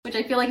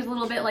which I feel like is a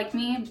little bit like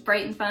me,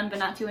 bright and fun, but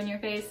not too in your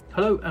face.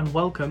 Hello and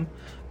welcome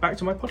back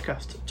to my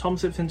podcast, Tom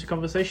Sips Into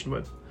Conversation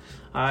With.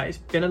 It's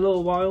been a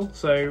little while,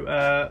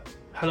 so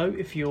hello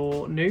if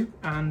you're new,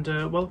 and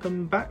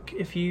welcome back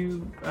if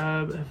you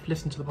have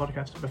listened to the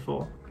podcast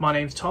before. My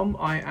name's Tom.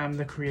 I am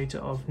the creator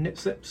of Knit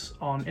Sips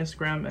on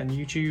Instagram and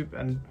YouTube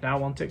and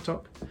now on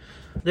TikTok.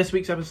 This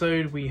week's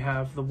episode we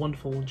have the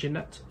wonderful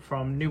Jeanette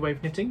from New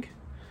Wave Knitting.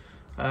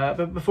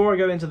 But before I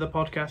go into the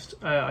podcast,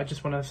 I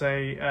just want to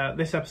say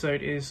this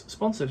episode is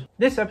sponsored.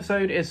 This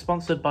episode is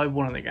sponsored by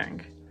One of the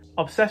Gang.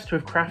 Obsessed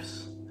with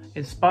crafts,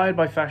 inspired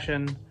by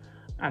fashion,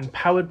 and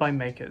powered by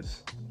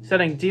makers.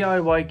 Selling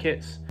DIY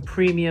kits,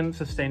 premium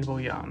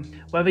sustainable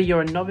yarn. Whether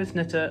you're a novice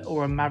knitter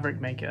or a maverick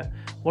maker,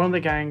 One of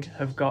the Gang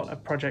have got a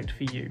project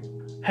for you.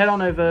 Head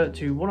on over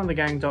to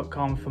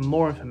oneofthegang.com for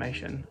more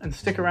information and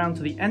stick around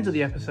to the end of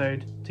the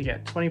episode to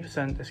get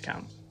 20%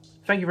 discount.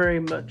 Thank you very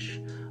much,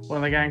 One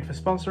of the Gang, for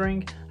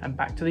sponsoring, and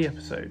back to the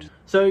episode.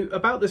 So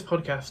about this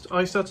podcast,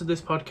 I started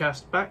this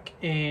podcast back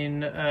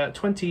in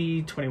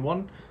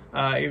 2021.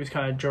 It was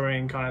kind of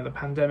during kind of the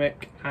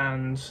pandemic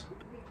and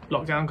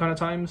lockdown kind of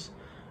times,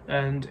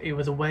 and it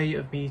was a way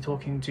of me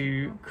talking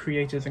to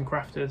creators and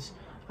crafters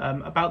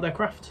about their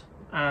craft.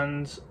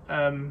 And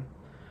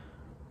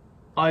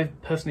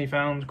I've personally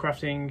found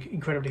crafting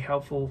incredibly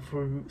helpful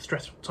through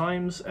stressful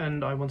times,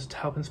 and I wanted to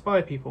help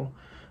inspire people.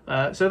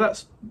 So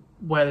that's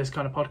where this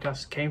kind of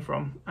podcast came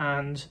from,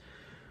 and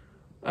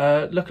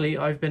luckily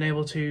I've been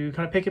able to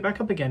kind of pick it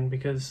back up again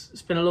because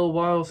it's been a little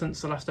while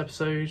since the last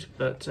episode,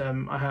 but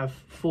I have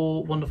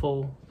 4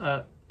 wonderful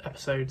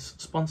episodes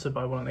sponsored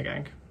by One of the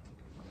Gang.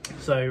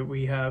 So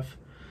we have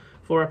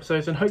 4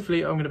 episodes, and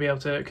hopefully I'm going to be able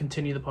to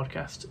continue the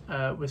podcast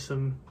with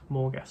some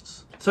more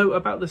guests. So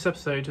about this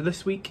episode,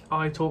 this week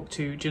I talked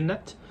to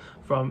Jeanette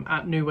from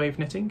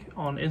 @NewWaveKnitting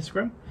on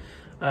Instagram.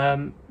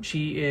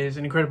 She is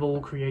an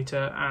incredible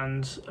creator,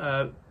 and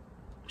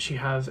she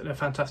has a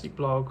fantastic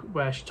blog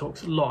where she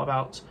talks a lot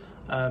about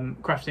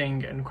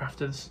crafting and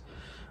crafters.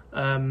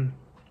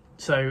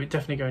 So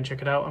definitely go and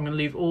check it out. I'm going to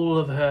leave all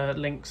of her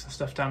links and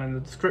stuff down in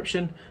the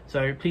description,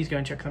 so please go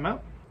and check them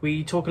out.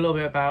 We talk a little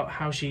bit about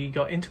how she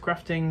got into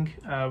crafting.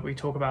 We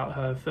talk about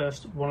her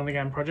first One of the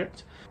Gang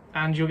project,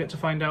 and you'll get to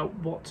find out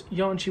what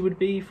yarn she would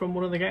be from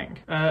One of the Gang.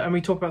 And we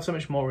talk about so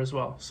much more as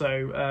well.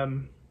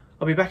 So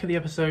I'll be back at the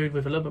episode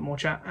with a little bit more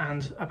chat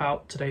and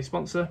about today's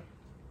sponsor.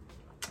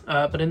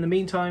 But in the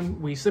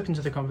meantime, we slip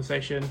into the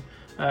conversation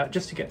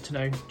just to get to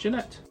know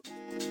Jeanette.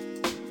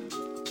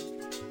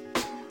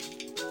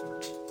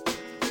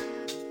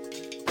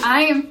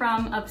 I am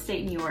from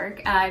upstate New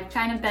York. I've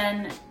kind of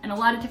been in a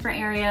lot of different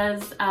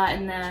areas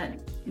in the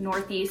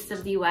northeast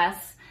of the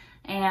US,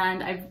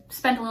 and I've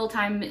spent a little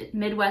time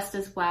Midwest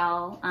as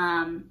well.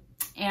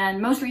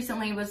 And most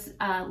recently was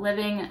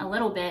living a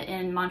little bit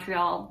in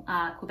Montreal,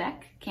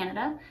 Quebec,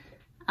 Canada.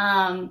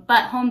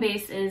 But home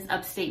base is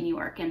upstate New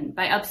York, and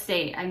by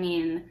upstate I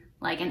mean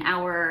like an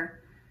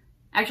hour,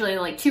 actually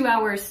like 2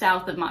 hours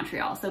south of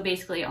Montreal, so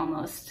basically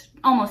almost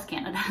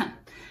Canada.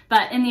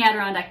 But in the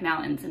Adirondack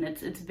Mountains, and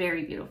it's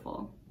very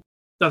beautiful.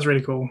 That's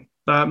really cool.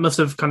 That must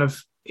have kind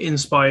of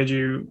inspired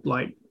you,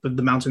 like with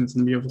the mountains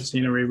and the beautiful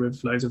scenery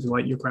with loads of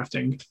like your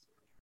crafting.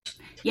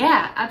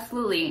 Yeah,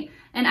 absolutely.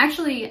 And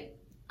actually,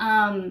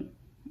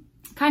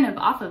 kind of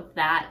off of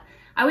that,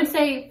 I would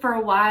say for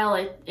a while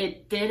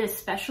it did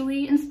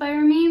especially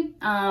inspire me,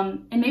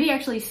 and maybe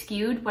actually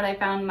skewed what I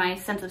found my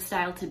sense of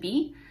style to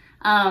be.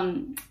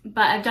 But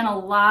I've done a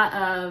lot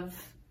of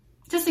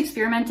just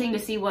experimenting to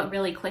see what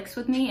really clicks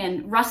with me,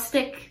 and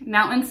rustic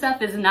mountain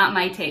stuff is not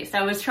my taste.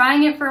 I was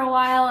trying it for a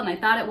while and I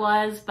thought it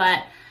was,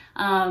 but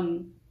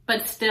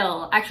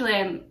still, actually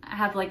I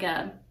have like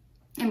a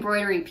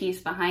embroidery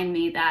piece behind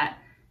me that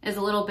is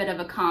a little bit of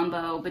a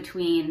combo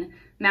between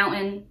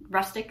mountain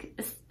rustic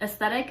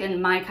aesthetic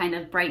and my kind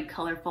of bright,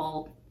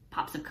 colorful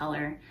pops of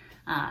color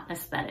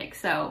aesthetic.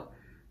 So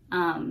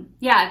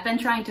yeah, I've been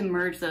trying to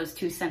merge those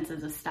two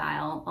senses of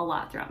style a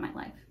lot throughout my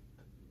life.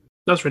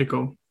 That's really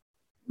cool.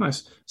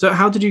 Nice. So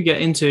how did you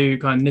get into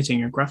kind of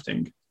knitting and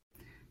crafting?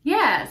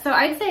 Yeah, so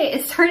I'd say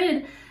it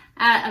started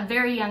at a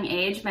very young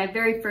age. My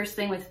very first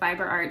thing with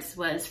fiber arts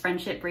was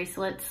friendship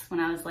bracelets when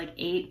I was like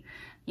 8.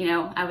 You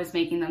know, I was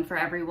making them for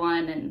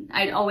everyone, and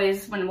I'd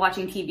always, when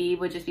watching TV,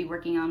 would just be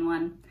working on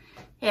one.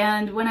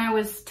 And when I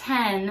was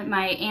 10,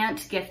 my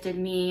aunt gifted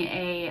me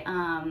a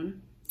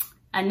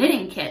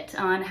knitting kit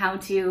on how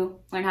to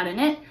learn how to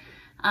knit.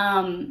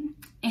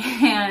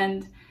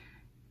 And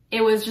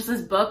it was just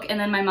this book, and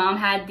then my mom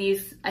had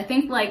these, I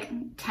think like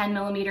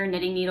 10mm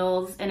knitting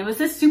needles, and it was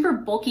this super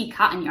bulky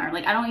cotton yarn.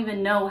 Like I don't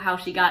even know how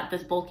she got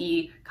this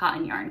bulky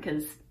cotton yarn,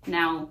 because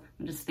now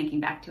I'm just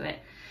thinking back to it.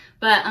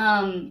 But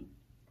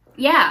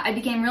yeah, I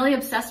became really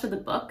obsessed with the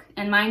book,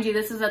 and mind you,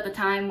 this is at the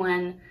time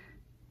when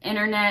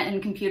internet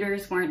and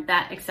computers weren't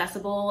that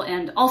accessible,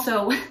 and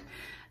also,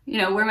 you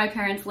know, where my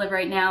parents live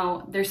right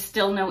now, there's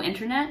still no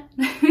internet.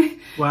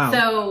 Wow.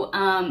 So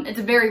it's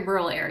a very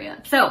rural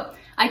area. So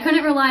I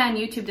couldn't rely on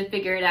YouTube to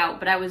figure it out,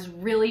 but I was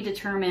really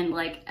determined,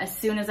 like as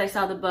soon as I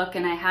saw the book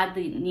and I had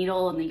the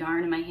needle and the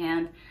yarn in my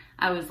hand,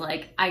 I was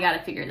like, I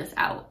gotta figure this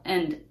out.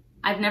 And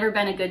I've never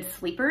been a good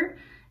sleeper.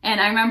 And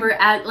I remember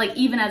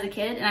even as a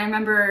kid, and I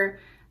remember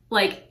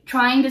like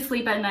trying to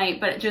sleep at night,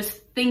 but just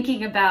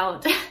thinking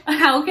about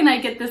how can I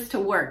get this to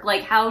work?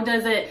 Like, how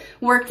does it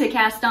work to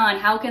cast on?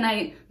 How can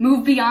I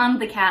move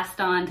beyond the cast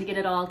on to get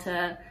it all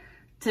to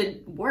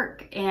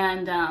work?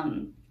 And I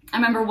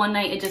remember one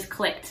night it just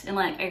clicked, and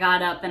like I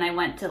got up and I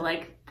went to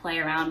like play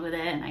around with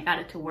it, and I got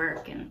it to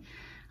work. And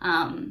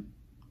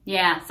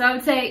yeah, so I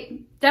would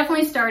say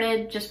definitely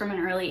started just from an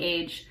early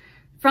age.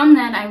 From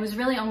then, I was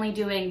really only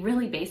doing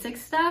really basic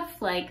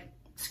stuff like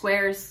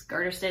squares,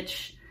 garter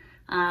stitch,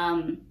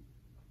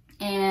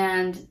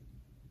 and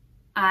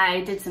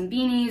I did some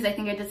beanies. I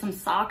think I did some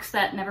socks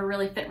that never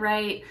really fit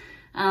right.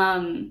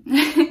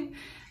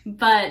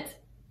 But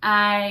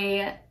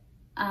I,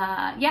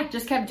 yeah,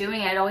 just kept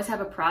doing it. I'd always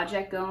have a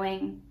project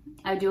going.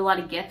 I would do a lot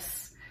of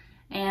gifts.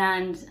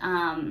 And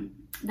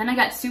then I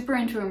got super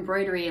into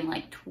embroidery in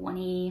like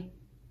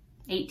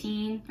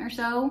 2018 or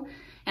so.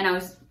 And I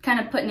was kind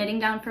of put knitting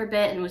down for a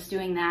bit and was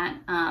doing that,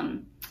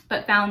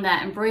 but found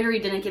that embroidery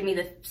didn't give me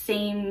the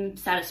same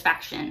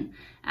satisfaction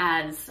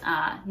as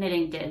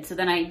knitting did. So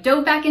then I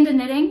dove back into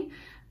knitting,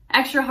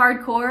 extra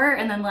hardcore,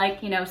 and then like,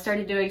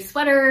 started doing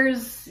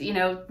sweaters,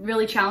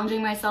 really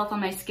challenging myself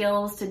on my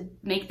skills to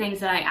make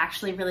things that I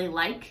actually really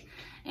like.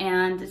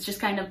 And it's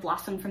just kind of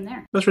blossomed from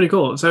there. That's really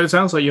cool. So it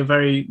sounds like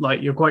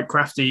you're quite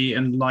crafty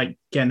and like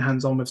getting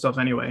hands-on with stuff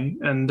anyway.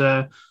 And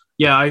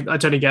yeah, I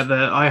totally get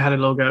that. I had a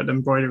little go at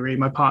embroidery.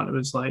 My partner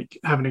was like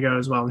having a go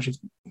as well, and she's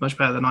much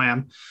better than I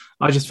am.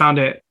 I just found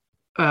it,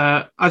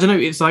 I don't know,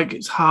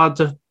 it's hard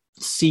to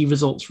see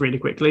results really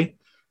quickly.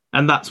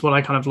 And that's what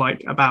I kind of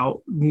like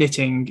about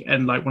knitting.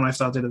 And like when I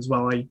started as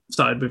well, I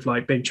started with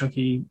like big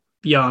chunky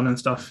yarn and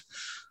stuff.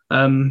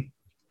 For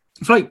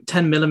like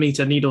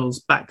 10mm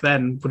needles back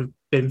then would have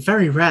been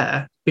very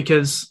rare,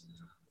 because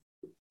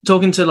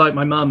talking to like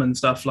my mum and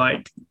stuff,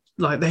 like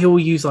they all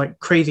use like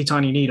crazy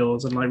tiny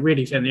needles and like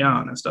really thin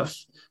yarn and stuff.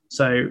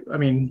 So, I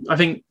mean, I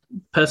think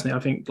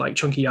like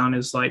chunky yarn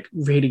is like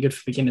really good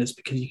for beginners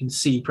because you can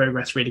see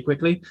progress really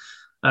quickly.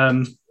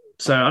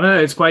 So I don't know,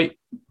 it's quite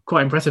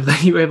impressive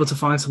that you were able to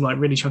find some like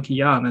really chunky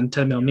yarn and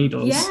 10mm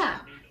needles.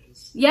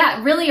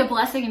 Yeah, really a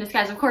blessing in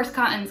disguise. Of course,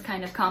 cotton's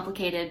kind of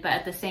complicated, but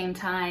at the same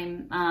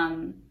time,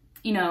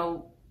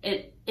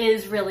 it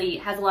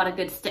has a lot of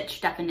good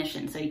stitch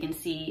definition, so you can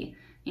see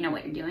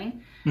what you're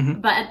doing.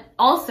 Mm-hmm. But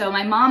also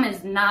my mom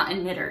is not a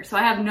knitter, so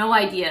I have no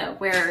idea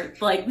where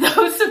like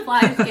those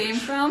supplies came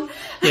from.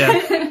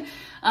 Yeah.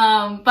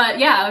 But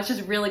yeah, I was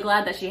just really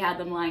glad that she had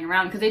them lying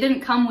around, because they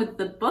didn't come with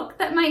the book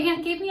that my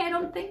aunt gave me, I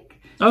don't think.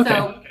 Okay.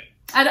 So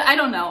I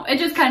don't know. It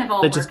just kind of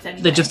all worked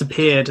anyway. They just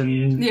appeared,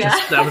 and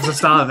that was the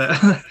start of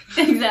it.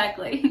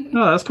 Exactly.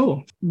 Oh, that's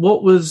cool.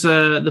 What was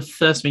the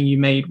first thing you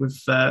made with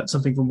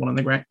something from one of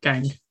the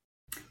gang?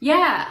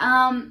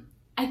 Yeah,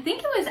 I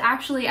think it was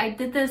actually, I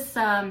did this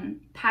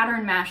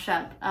pattern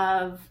mashup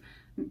of,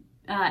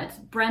 it's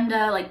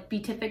Brenda, like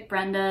Beatific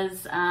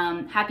Brenda's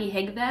Happy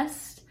Hig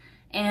Vest,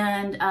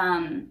 and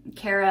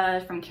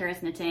Kara from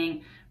Kara's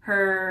Knitting,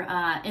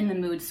 her In the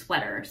Mood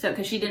sweater. So,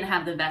 because she didn't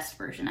have the vest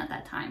version at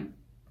that time.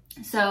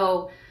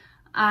 So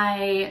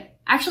I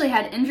actually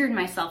had injured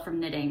myself from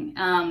knitting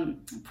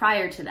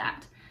prior to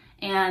that.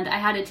 And I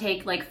had to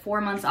take like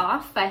 4 months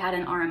off. I had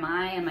an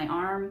RMI in my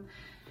arm.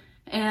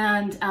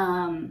 And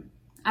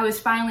I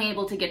was finally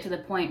able to get to the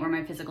point where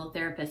my physical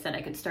therapist said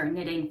I could start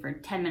knitting for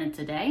 10 minutes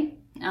a day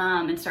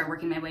and start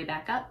working my way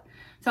back up.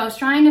 So I was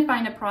trying to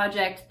find a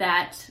project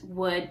that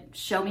would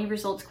show me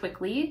results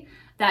quickly,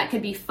 that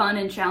could be fun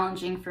and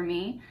challenging for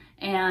me,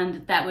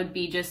 and that would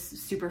be just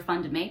super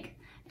fun to make.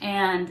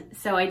 And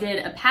so I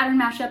did a pattern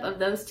mashup of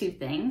those two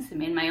things. I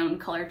made my own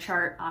color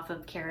chart off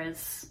of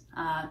Kara's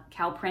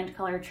cow print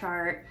color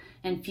chart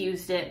and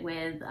fused it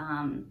with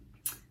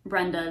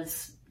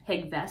Brenda's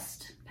Hig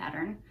Vest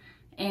pattern.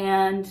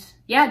 And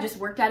yeah, just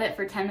worked at it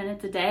for 10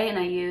 minutes a day, and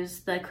I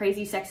used the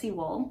Crazy Sexy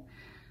wool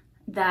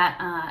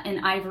that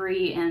in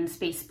ivory and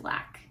space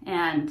black.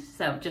 And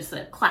so just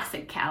a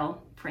classic cow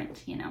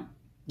print,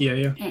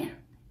 Yeah. And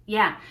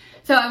yeah.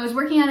 So I was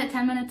working at it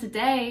 10 minutes a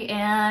day,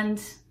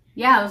 and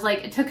yeah, it was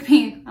like, it took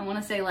me, I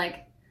want to say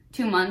like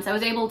 2 months. I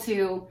was able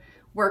to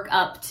work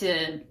up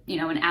to,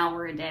 an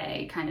hour a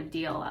day kind of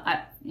deal.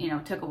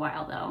 It took a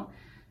while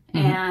though.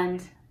 Mm-hmm.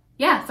 And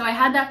yeah, so I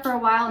had that for a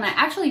while, and I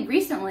actually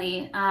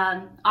recently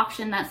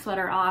auctioned that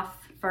sweater off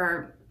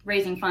for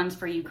raising funds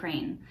for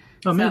Ukraine.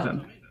 Oh,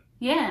 amazing.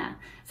 Yeah.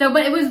 So,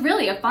 but it was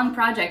really a fun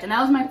project, and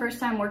that was my first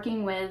time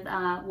working with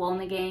wool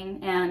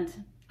knitting, and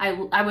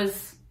I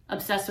was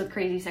obsessed with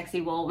Crazy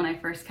Sexy wool when I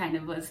first kind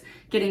of was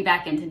getting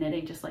back into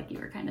knitting, just like you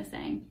were kind of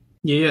saying.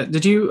 Yeah.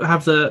 Did you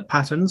have the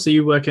patterns? Are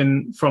you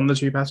working from the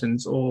two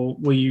patterns, or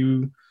were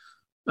you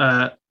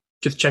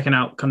just checking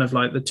out kind of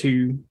like the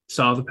two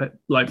styles,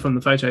 like from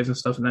the photos and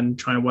stuff, and then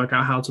trying to work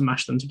out how to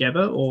mash them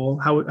together?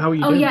 Or how are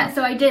you doing that?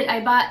 So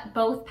I bought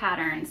both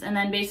patterns, and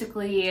then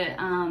basically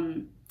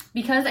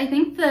because I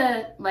think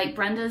the like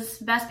Brenda's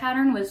vest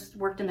pattern was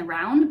worked in the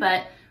round,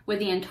 but with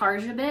the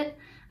intarsia bit,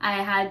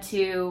 I had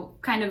to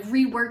kind of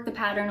rework the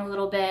pattern a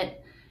little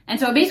bit. And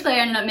so basically I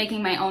ended up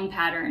making my own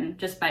pattern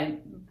just by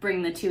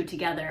bringing the two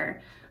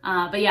together.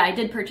 But yeah, I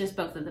did purchase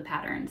both of the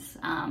patterns.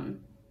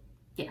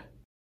 Yeah.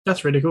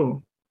 That's really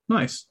cool.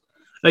 Nice.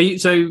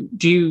 So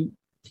do you,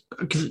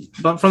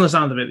 but from the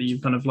sound of it, that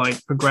you've kind of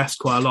like progressed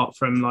quite a lot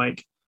from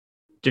like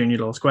doing your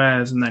little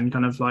squares and then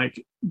kind of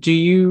like, do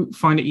you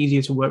find it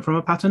easier to work from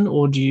a pattern,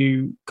 or do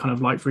you kind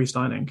of like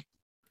freestyling?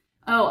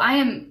 Oh,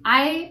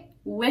 I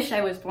wish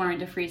I was born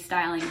into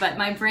freestyling, but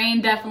my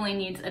brain definitely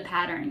needs a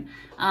pattern.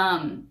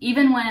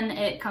 Even when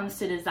it comes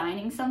to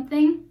designing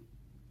something,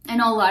 I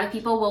know a lot of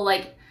people will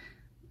like,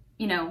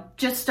 you know,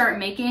 just start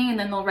making and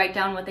then they'll write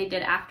down what they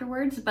did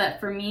afterwards. But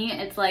for me,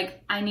 it's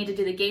like I need to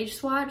do the gauge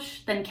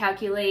swatch, then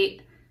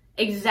calculate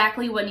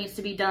exactly what needs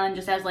to be done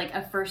just as like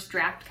a first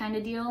draft kind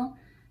of deal,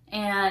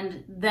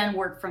 and then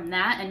work from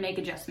that and make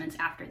adjustments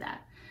after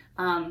that.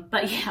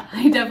 But yeah,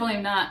 I definitely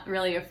am not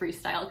really a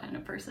freestyle kind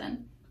of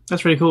person.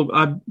 That's really cool.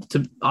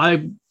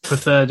 I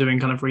prefer doing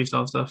kind of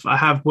freestyle stuff. I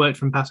have worked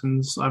from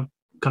patterns. I've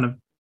kind of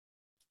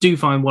do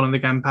find one of the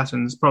GAN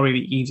patterns probably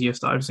the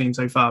easiest that I've seen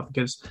so far,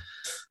 because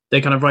they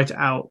kind of write it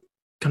out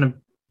kind of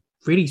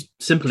really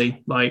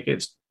simply. Like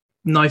it's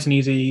nice and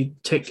easy,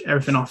 tick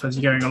everything off as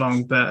you're going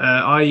along. But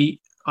I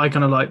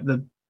kind of like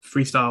the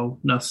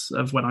freestyle-ness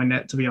of when I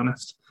knit, to be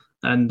honest.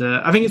 And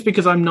I think it's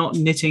because I'm not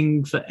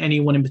knitting for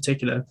anyone in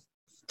particular.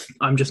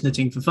 I'm just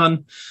knitting for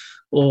fun,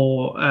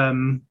 or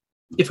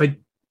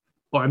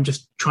or I'm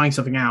just trying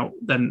something out,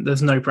 then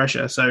there's no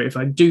pressure. So if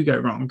I do go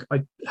wrong,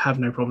 I have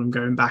no problem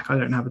going back. I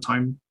don't have a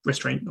time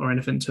restraint or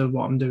anything to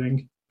what I'm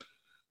doing.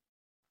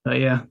 But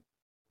yeah,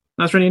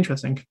 that's really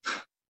interesting.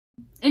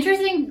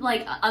 Interesting,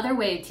 like other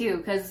way too,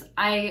 because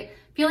I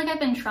feel like I've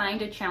been trying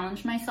to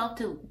challenge myself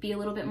to be a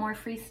little bit more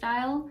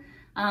freestyle,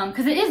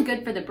 because it is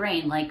good for the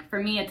brain. Like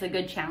for me, it's a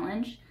good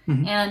challenge.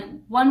 Mm-hmm.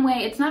 And one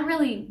way, it's not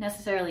really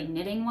necessarily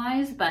knitting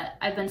wise, but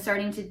I've been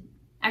starting to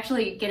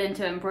actually get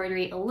into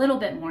embroidery a little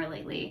bit more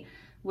lately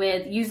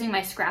with using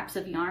my scraps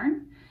of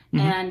yarn mm-hmm.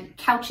 and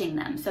couching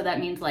them. So that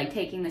means like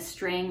taking the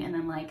string and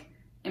then like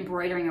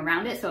embroidering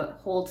around it so it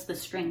holds the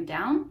string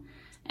down.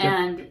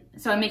 And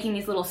so I'm making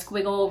these little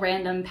squiggle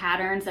random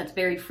patterns that's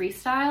very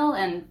freestyle.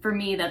 And for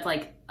me, that's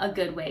like a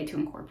good way to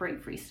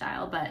incorporate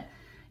freestyle. But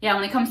yeah,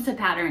 when it comes to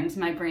patterns,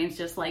 my brain's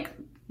just like,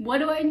 what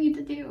do I need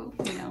to do?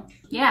 You know?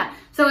 Yeah.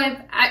 So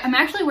I'm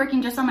actually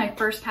working just on my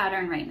first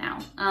pattern right now.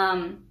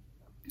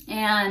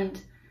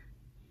 And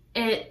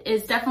it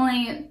is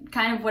definitely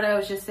kind of what I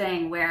was just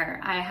saying,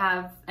 where I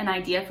have an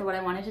idea for what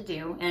I wanted to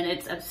do, and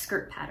it's a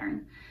skirt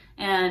pattern.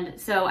 And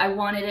so I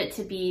wanted it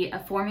to be a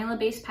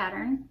formula-based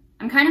pattern.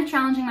 I'm kind of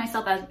challenging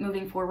myself as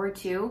moving forward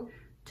too,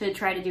 to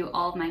try to do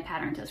all of my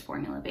patterns as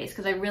formula-based,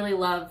 because I really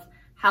love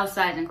how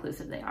size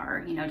inclusive they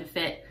are, you know, to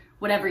fit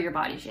whatever your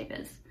body shape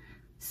is.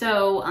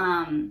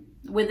 So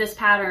with this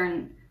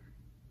pattern,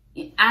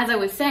 as I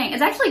was saying,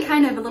 it's actually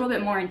kind of a little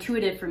bit more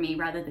intuitive for me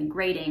rather than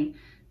grading,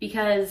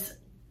 because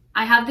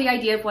I have the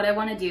idea of what I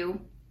want to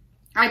do.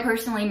 I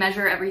personally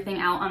measure everything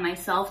out on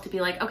myself to be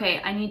like,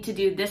 okay, I need to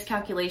do this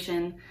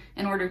calculation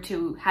in order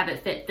to have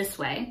it fit this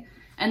way.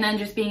 And then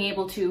just being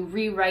able to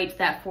rewrite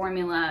that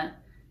formula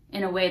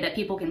in a way that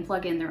people can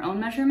plug in their own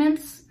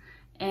measurements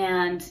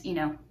and, you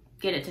know,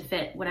 get it to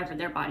fit whatever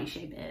their body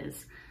shape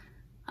is.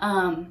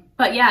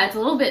 But yeah, it's a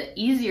little bit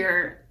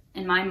easier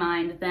in my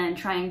mind than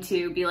trying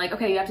to be like,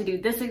 okay, you have to do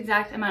this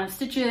exact amount of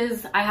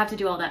stitches. I have to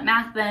do all that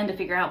math then to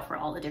figure out for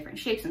all the different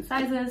shapes and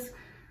sizes.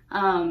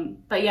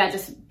 But yeah,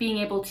 just being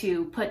able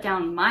to put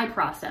down my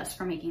process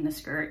for making the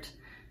skirt,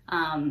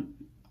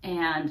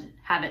 and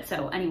have it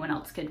so anyone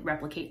else could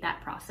replicate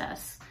that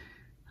process.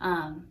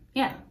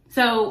 Yeah,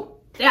 so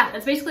yeah,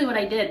 that's basically what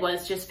I did,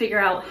 was just figure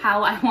out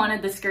how I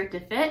wanted the skirt to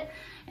fit.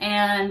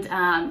 And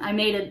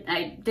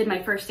I did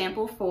my first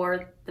sample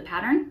for the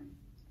pattern,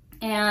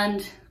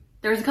 and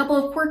there was a couple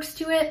of quirks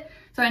to it.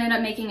 So I ended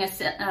up making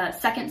a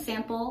second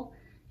sample,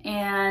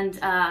 and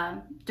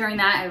during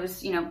that I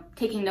was, you know,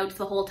 taking notes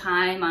the whole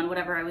time on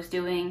whatever I was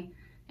doing.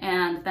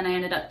 And then I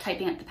ended up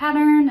typing up the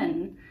pattern,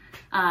 and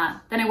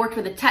then I worked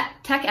with a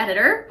tech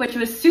editor, which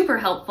was super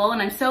helpful,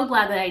 and I'm so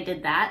glad that I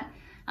did that,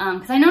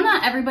 because I know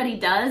not everybody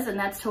does, and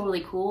that's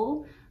totally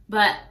cool,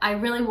 but I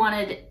really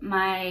wanted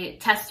my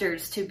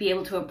testers to be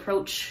able to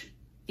approach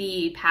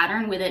the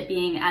pattern with it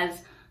being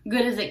as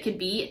good as it could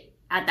be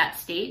at that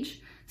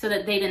stage, so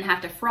that they didn't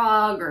have to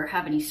frog or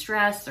have any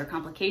stress or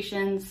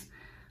complications.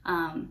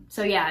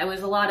 So yeah, it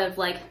was a lot of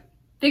like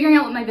figuring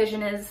out what my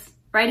vision is,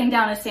 writing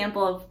down a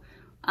sample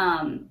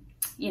of,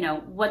 you know,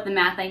 what the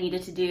math I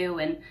needed to do,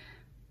 and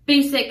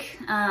basic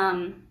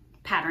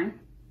pattern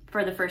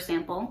for the first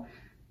sample,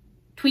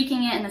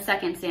 tweaking it in the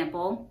second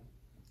sample,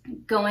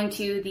 going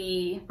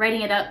to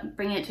writing it up,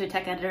 bringing it to a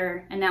tech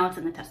editor, and now it's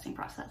in the testing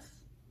process.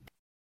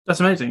 That's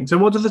amazing. So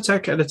what does the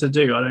tech editor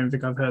do? I don't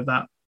think I've heard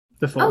that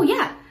before. Oh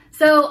yeah.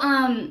 So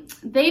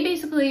they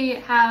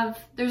basically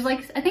there's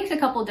like, I think a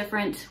couple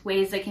different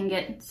ways they can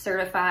get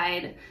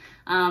certified.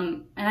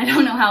 And I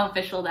don't know how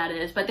official that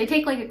is, but they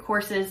take like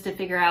courses to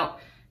figure out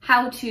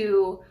how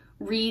to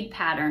read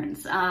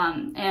patterns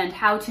and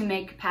how to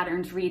make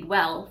patterns read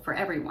well for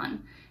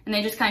everyone. And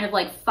they just kind of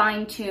like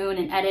fine tune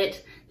and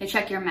edit. They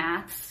check your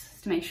maths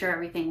to make sure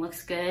everything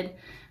looks good,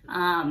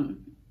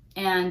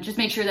 and just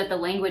make sure that the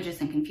language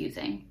isn't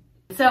confusing.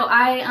 So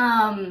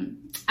I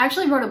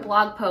actually wrote a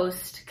blog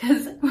post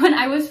because when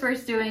I was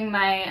first doing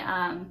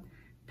my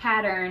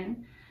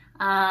pattern,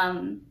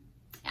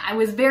 I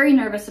was very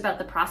nervous about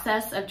the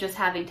process of just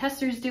having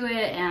testers do it,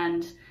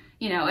 and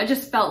it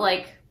just felt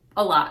like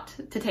a lot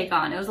to take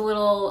on. It was a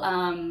little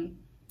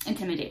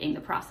intimidating,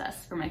 the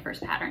process for my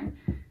first pattern.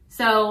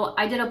 So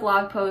I did a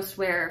blog post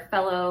where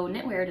fellow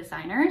knitwear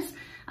designers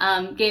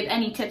gave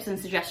any tips and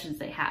suggestions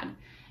they had.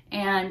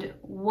 And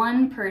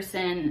one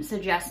person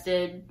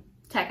suggested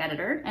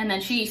TextEditor, and then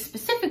she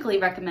specifically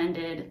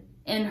recommended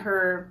in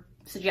her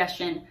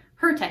suggestion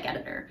her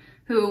TextEditor,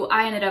 who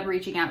I ended up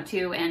reaching out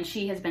to, and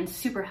she has been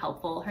super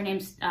helpful. Her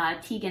name's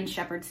Tegan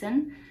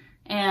Shepherdson,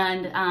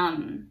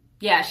 and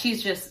yeah,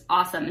 she's just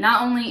awesome.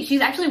 Not only,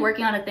 she's actually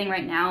working on a thing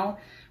right now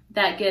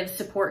that gives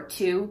support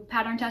to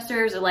pattern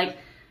testers,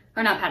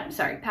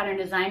 pattern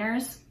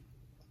designers,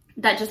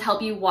 that just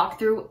help you walk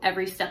through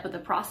every step of the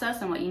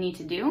process and what you need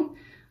to do.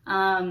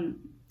 And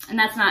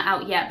that's not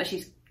out yet, but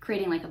she's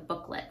creating like a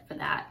booklet for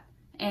that.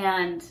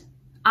 And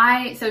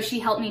so she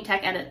helped me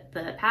tech edit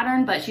the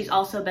pattern, but she's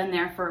also been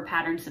there for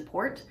pattern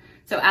support.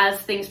 So as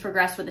things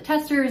progress with the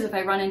testers, if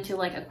I run into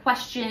like a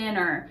question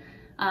or,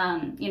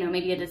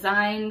 maybe a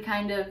design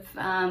kind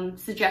of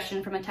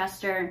suggestion from a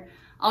tester,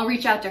 I'll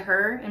reach out to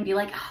her and be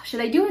like, oh,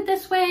 should I do it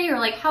this way? Or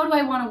like, how do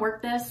I want to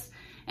work this?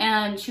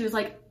 And she was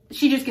like,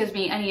 she just gives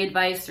me any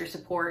advice or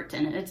support,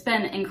 and it's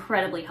been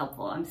incredibly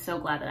helpful. I'm so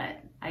glad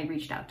that I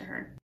reached out to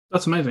her.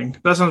 That's amazing.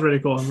 That sounds really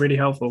cool and really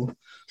helpful.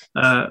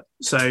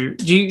 So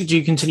do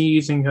you continue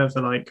using her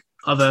for like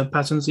other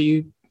patterns that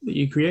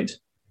you create?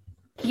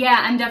 Yeah,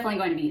 I'm definitely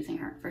going to be using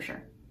her for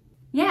sure.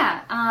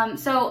 Yeah.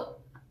 So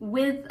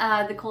with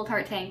the Cold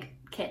Heart Tank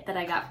kit that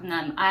I got from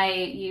them, I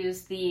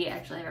used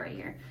actually I have it right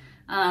here,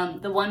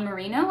 the One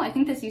Merino. I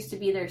think this used to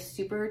be their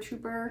Super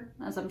Trooper,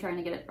 as I'm trying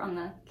to get it on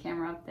the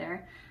camera up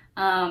there.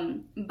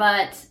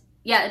 But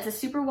yeah, it's a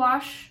super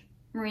wash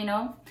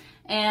merino,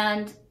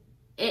 and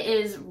it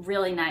is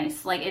really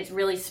nice. Like, it's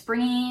really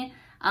springy.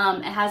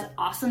 It has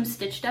awesome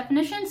stitch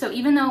definition. So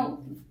even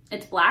though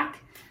it's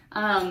black,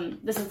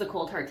 this is the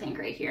Cold Heart Tank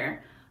right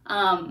here.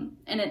 And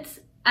it's,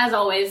 as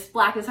always,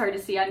 black is hard to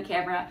see on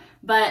camera,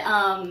 but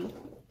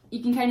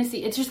you can kind of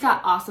see it's just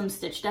got awesome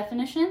stitch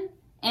definition.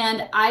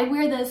 And I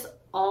wear this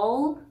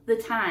all the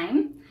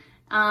time,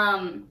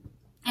 and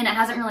it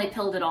hasn't really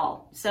pilled at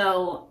all.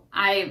 So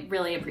I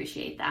really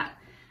appreciate that.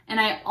 And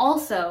I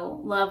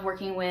also love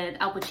working with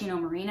Al Pacino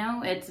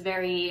Merino. It's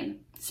very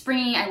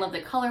springy. I love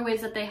the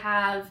colorways that they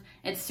have.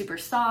 It's super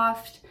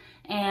soft,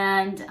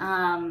 and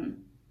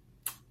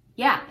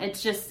yeah,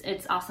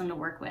 it's awesome to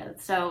work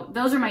with. So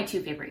those are my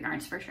two favorite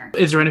yarns for sure.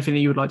 Is there anything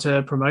that you would like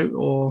to promote,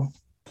 or?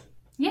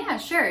 Yeah,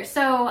 sure.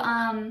 So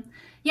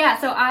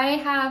so I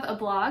have a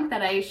blog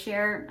that I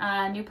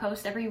share new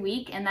posts every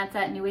week, and that's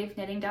at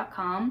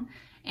newwaveKnitting.com.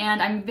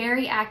 And I'm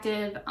very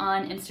active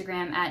on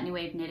Instagram at New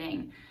Wave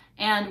Knitting.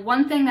 And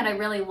one thing that I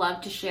really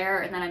love to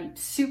share and that I'm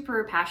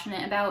super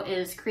passionate about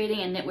is creating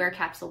a knitwear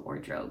capsule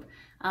wardrobe.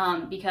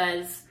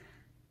 Because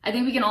I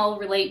think we can all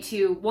relate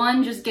to,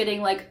 one, just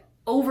getting like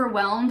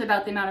overwhelmed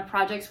about the amount of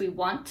projects we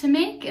want to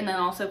make, and then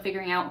also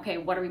figuring out, okay,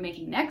 what are we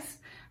making next?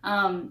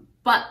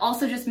 But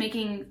also just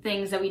making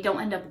things that we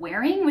don't end up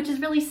wearing, which is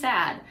really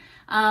sad.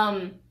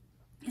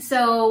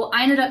 So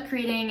I ended up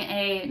creating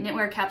a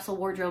knitwear capsule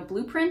wardrobe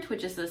blueprint,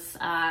 which is this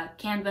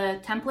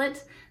Canva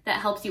template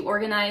that helps you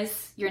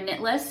organize your knit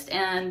list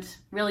and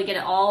really get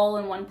it all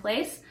in one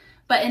place,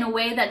 but in a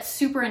way that's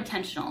super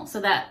intentional.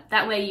 So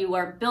that way you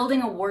are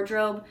building a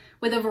wardrobe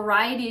with a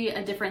variety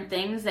of different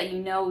things that you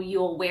know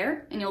you'll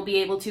wear, and you'll be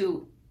able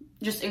to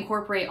just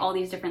incorporate all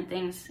these different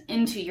things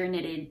into your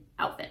knitted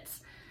outfits.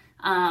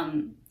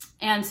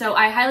 And so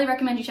I highly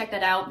recommend you check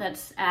that out.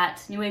 That's at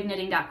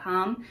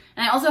newwaveKnitting.com.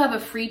 And I also have a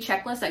free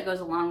checklist that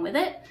goes along with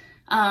it.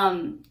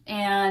 And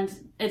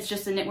it's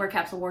just a knitwear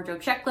capsule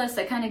wardrobe checklist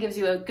that kind of gives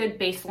you a good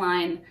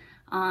baseline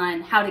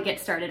on how to get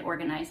started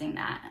organizing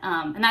that.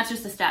 And that's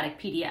just a static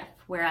PDF,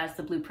 whereas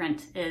the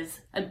blueprint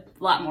is a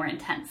lot more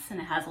intense and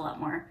it has a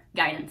lot more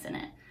guidance in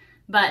it.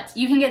 But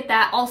you can get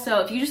that also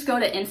if you just go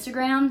to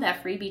Instagram,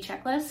 that freebie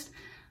checklist,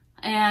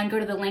 and go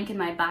to the link in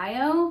my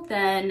bio,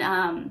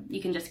 then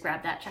you can just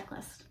grab that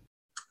checklist.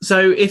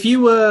 So if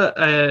you were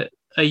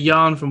a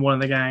yarn from one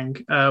of the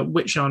gang,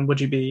 which yarn would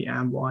you be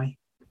and why?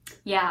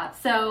 Yeah,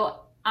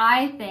 so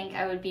I think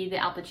I would be the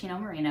Al Pacino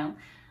Merino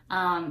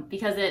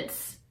because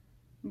it's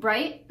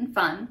bright and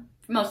fun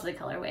for most of the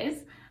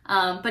colorways,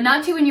 but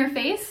not too in your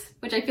face,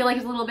 which I feel like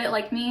is a little bit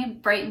like me,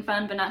 bright and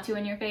fun, but not too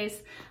in your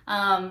face.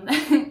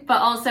 But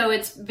also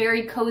it's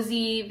very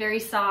cozy, very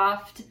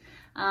soft,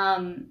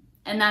 and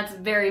that's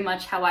very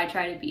much how I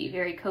try to be,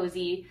 very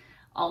cozy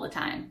all the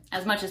time,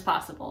 as much as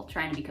possible,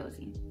 trying to be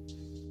cozy.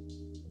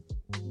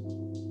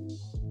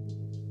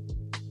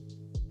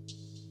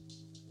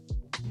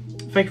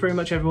 thank you very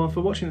much everyone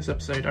for watching this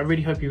episode. I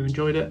really hope you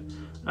enjoyed it.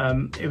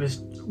 It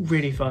was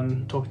really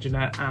fun talking to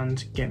Jeanette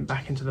and getting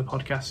back into the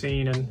podcast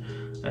scene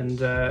and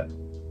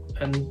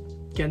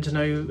getting to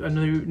know a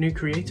new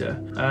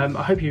creator.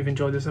 I hope you've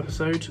enjoyed this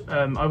episode.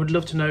 I would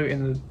love to know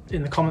in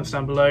the comments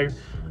down below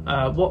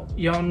what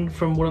yarn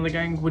from One of the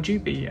Gang would you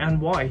be and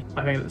why.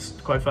 I think that's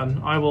quite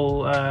fun. I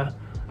will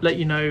let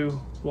you know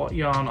what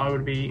yarn I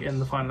would be in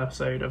the final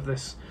episode of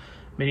this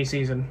mini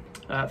season.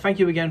 Thank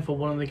you again for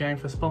One of the Gang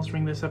for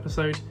sponsoring this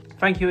episode.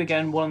 Thank you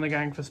again, One of the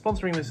Gang, for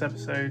sponsoring this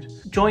episode.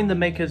 Join the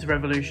Makers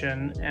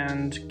Revolution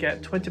and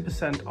get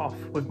 20% off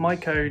with my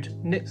code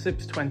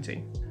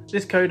KNITSIPS20.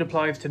 This code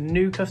applies to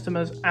new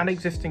customers and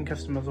existing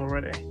customers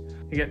already.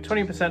 You get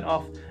 20%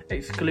 off,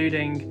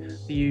 excluding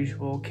the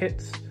usual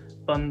kits,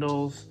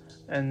 bundles,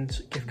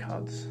 and gift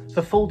cards.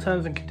 For full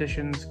terms and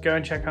conditions, go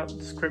and check out the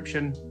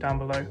description down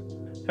below.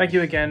 Thank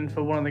you again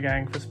for One of the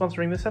Gang for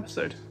sponsoring this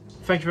episode.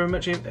 Thank you very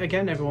much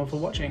again everyone for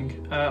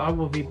watching. I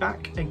will be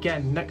back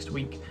again next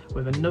week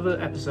with another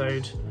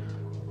episode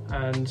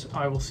and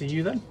I will see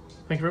you then.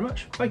 Thank you very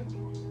much. Bye.